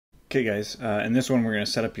Okay guys, in this one we're going to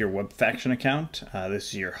set up your Webfaction account. This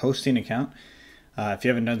is your hosting account. If you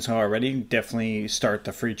haven't done so already, definitely start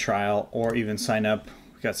the free trial or even sign up.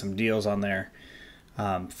 We've got some deals on there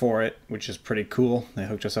for it, which is pretty cool. They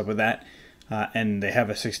hooked us up with that. And they have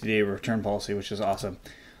a 60-day return policy, which is awesome.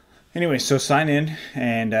 Anyway, so sign in,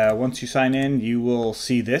 and once you sign in, you will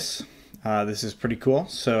see this. This is pretty cool.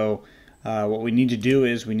 So what we need to do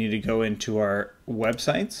is we need to go into our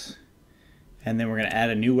websites, and then we're going to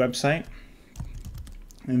add a new website.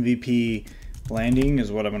 MVP landing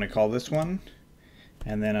is what I'm going to call this one.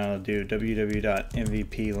 And then I'll do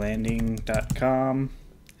www.mvplanding.com,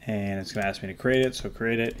 and it's going to ask me to create it, so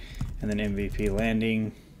create it, and then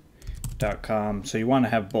mvplanding.com. So you want to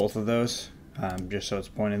have both of those, just so it's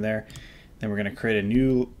pointing there. Then we're going to create a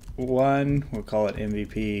new one. We'll call it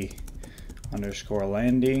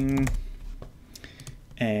MVP_landing,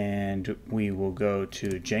 and we will go to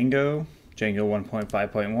Django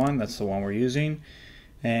 1.5.1. That's the one we're using,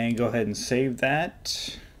 and go ahead and save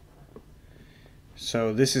that.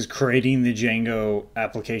 So this is creating the Django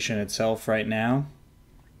application itself right now.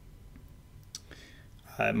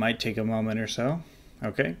 It might take a moment or so.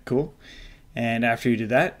 Okay, cool. And after you do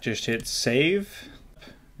that, just hit save.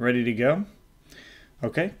 Ready to go.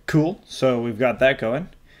 Okay, cool. So we've got that going.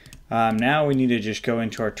 Now we need to just go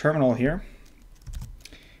into our terminal here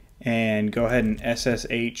and go ahead and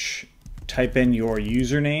SSH, type in your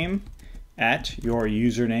username at your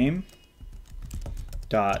username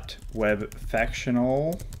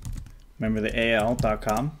 .webfactional, remember the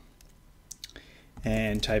al.com,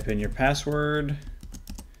 and type in your password.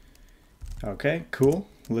 Okay, cool.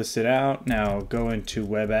 List it out. Now go into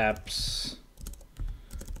web apps.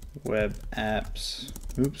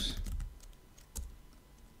 Oops.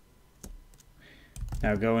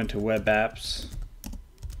 Now go into web apps.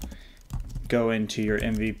 Go into your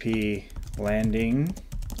MVP landing.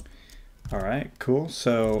 All right, cool.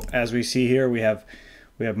 So as we see here, we have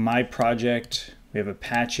my project, we have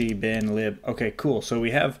Apache, bin, lib. Okay, cool. So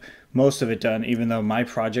we have most of it done, even though my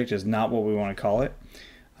project is not what we want to call it.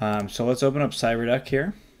 So let's open up CyberDuck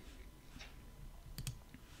here.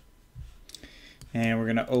 And we're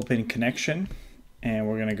going to open connection, and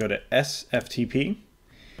we're going to go to SFTP,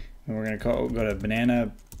 and we're going to go to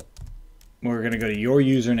banana. We're going to go to your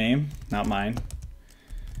username, not mine,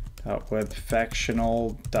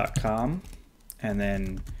 webfactional.com, and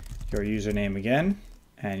then your username again,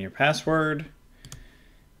 and your password,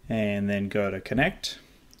 and then go to connect,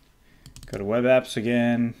 go to web apps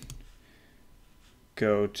again,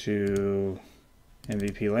 go to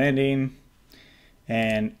MVP landing,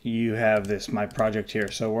 and you have this my project here.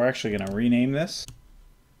 So we're actually going to rename this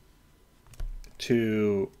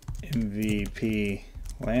to MVP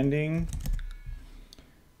landing.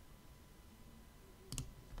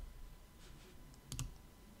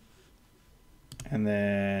 And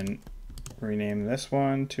then rename this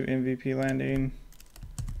one to MVP landing.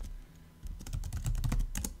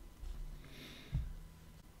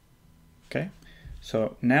 Okay,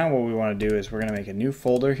 so now what we want to do is we're going to make a new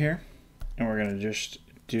folder here, and we're going to just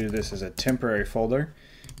do this as a temporary folder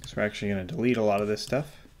because we're actually going to delete a lot of this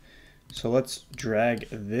stuff. So let's drag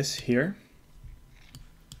this here.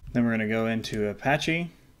 Then we're going to go into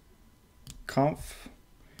Apache, conf,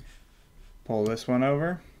 pull this one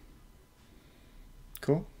over.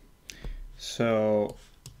 Cool. So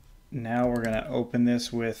now we're going to open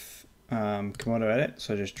this with Komodo Edit.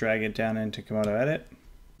 So just drag it down into Komodo Edit.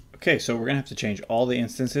 Okay, so we're going to have to change all the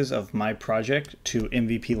instances of my project to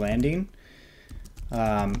MVP landing.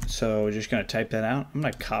 So we're just going to type that out. I'm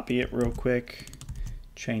going to copy it real quick,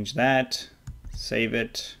 change that, save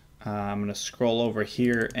it. I'm going to scroll over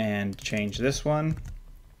here and change this one,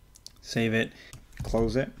 save it,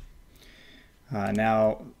 close it.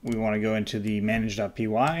 Now we want to go into the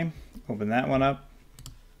manage.py, open that one up.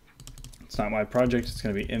 It's not my project, it's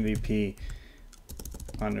going to be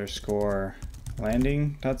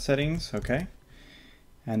MVP_landing.settings, okay.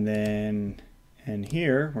 And then in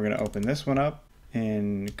here, we're going to open this one up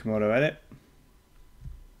in Komodo Edit.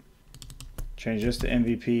 Change this to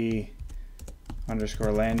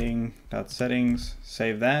MVP_landing.settings,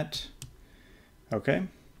 save that, okay.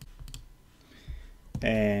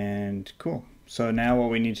 And cool. So now what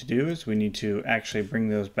we need to do is we need to actually bring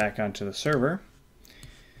those back onto the server.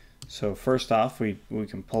 So first off, we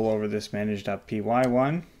can pull over this manage.py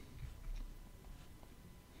one.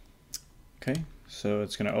 Okay, so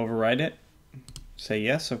it's going to override it. Say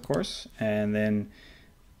yes, of course. And then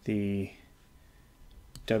the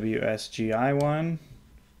WSGI one,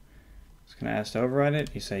 it's going to ask to override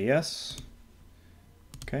it. You say yes.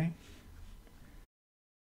 Okay.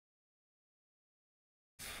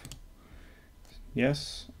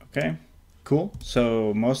 Yes. Okay, cool.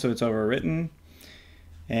 So most of it's overwritten,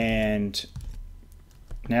 and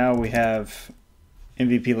now we have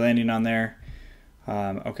MVP landing on there.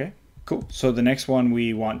 Okay, cool. So the next one,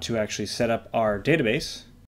 we want to actually set up our database.